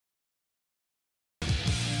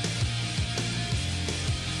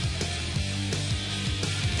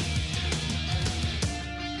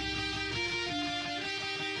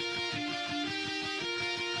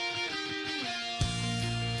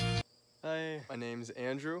Hi, my name's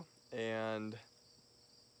Andrew, and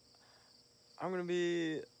I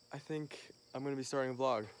think I'm gonna be starting a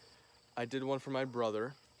vlog. I did one for my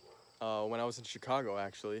brother when I was in Chicago,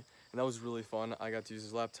 actually, and that was really fun. I got to use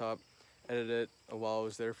his laptop, edit it while I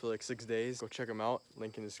was there for like 6 days. Go check him out,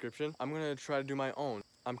 link in the description. I'm gonna try to do my own.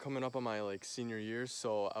 I'm coming up on my like senior year,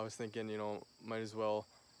 so I was thinking, you know, might as well,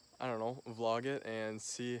 I don't know, vlog it and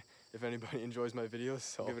see if anybody enjoys my videos.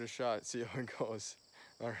 So give it a shot, see how it goes.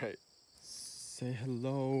 All right. Say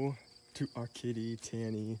hello to our kitty,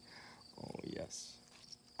 Tanny. Oh yes.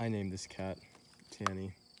 I named this cat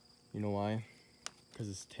Tanny. You know why? Because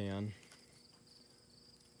it's tan.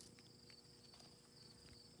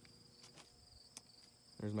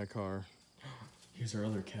 There's my car. Here's our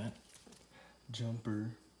other cat, Jumper.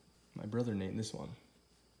 My brother named this one.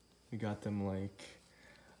 We got them like,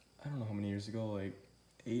 I don't know how many years ago, like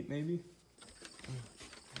 8 maybe?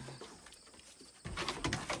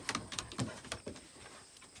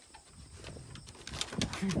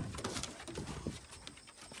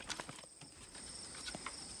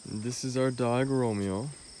 This is our dog, Romeo.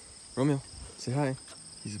 Romeo, say hi.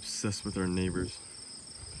 He's obsessed with our neighbors.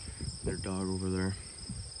 Their dog over there.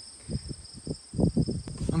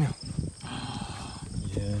 Romeo.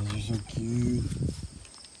 Yeah, you're so cute.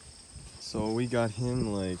 So we got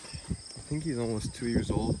him like, I think he's almost 2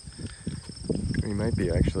 years old. Or he might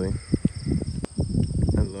be actually.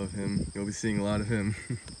 I love him. You'll be seeing a lot of him.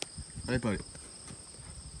 Hi, buddy.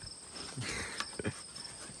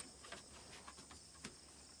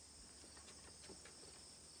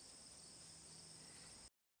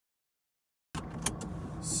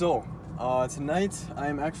 So, tonight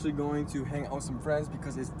I'm actually going to hang out with some friends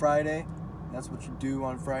because it's Friday. That's what you do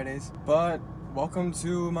on Fridays. But welcome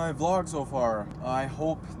to my vlog so far. I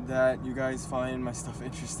hope that you guys find my stuff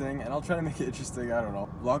interesting, and I'll try to make it interesting. I don't know.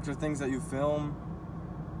 Vlogs are things that you film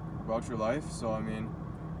about your life, so I mean,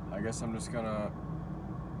 I guess I'm just gonna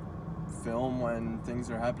film when things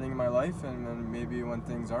are happening in my life, and then maybe when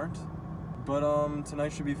things aren't. But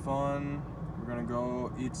tonight should be fun. We're gonna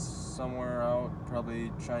go eat somewhere out,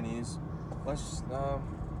 probably Chinese. Let's just, I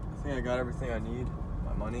think I got everything I need.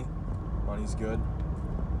 My money. Money's good.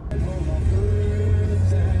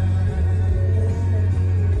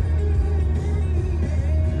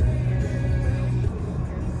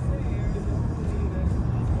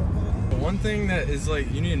 One thing that is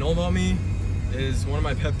like, you need to know about me is one of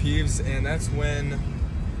my pet peeves, and that's when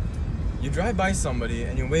you drive by somebody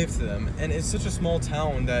and you wave to them, and it's such a small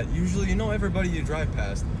town that usually you know everybody you drive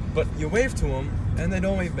past, but you wave to them and they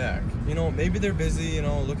don't wave back. You know, maybe they're busy, you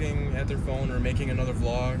know, looking at their phone or making another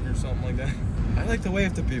vlog or something like that. I like to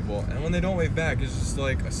wave to people, and when they don't wave back, it's just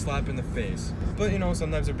like a slap in the face. But you know,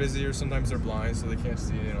 sometimes they're busy or sometimes they're blind, so they can't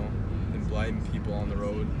see, you know, and blind people on the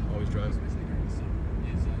road always drive.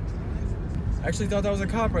 I actually thought that was a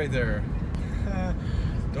cop right there.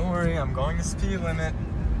 Don't worry, I'm going the speed limit.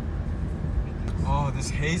 Oh, this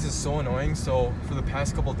haze is so annoying. So for the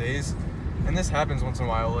past couple days, and this happens once in a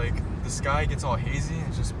while, like the sky gets all hazy and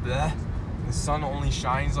it's just bleh. The sun only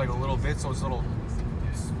shines like a little bit, so it's a little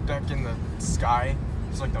speck in the sky.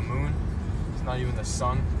 It's like the moon. It's not even the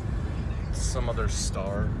sun. It's some other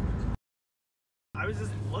star. I was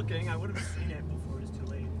just looking. I would have seen it before it was too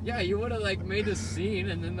late. Yeah, you would have like made a scene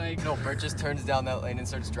and then like. No, Bert just turns down that lane and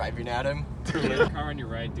starts driving at him. The car on your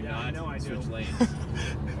right, do Yeah, not switch lanes.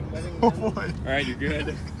 Oh boy. Alright, you're good.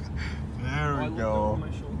 There we I go. over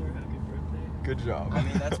my shoulder. Happy birthday. Good job. I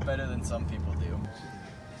mean, that's better than some people do.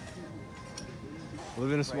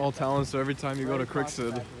 Live in a small town, so every time you go to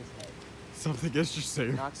Crixid, something gets you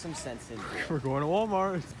saved. Knock some sense in. We're going to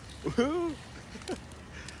Walmart. Woohoo!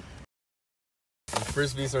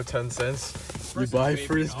 Frisbees are 10 cents. You buy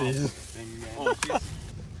frisbees. Oh,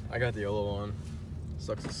 I got the yellow one.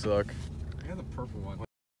 Sucks to suck. I got the purple one.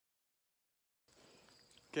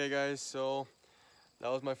 Okay guys, so that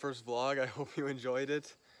was my first vlog. I hope you enjoyed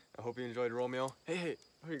it. I hope you enjoyed Romeo. Hey,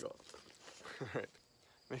 here you go. Alright.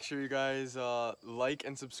 Make sure you guys like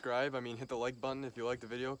and subscribe. I mean, hit the like button if you like the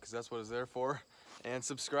video, because that's what it's there for. And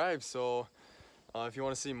subscribe, so if you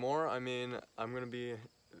want to see more, I mean, I'm going to be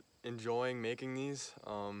enjoying making these.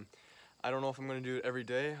 I don't know if I'm going to do it every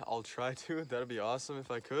day. I'll try to. That'd be awesome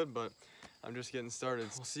if I could, but I'm just getting started.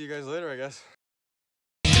 I'll see you guys later, I guess.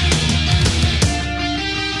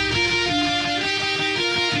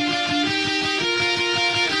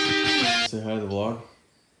 Say hi to the vlog.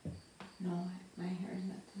 No, my hair is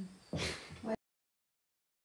not done.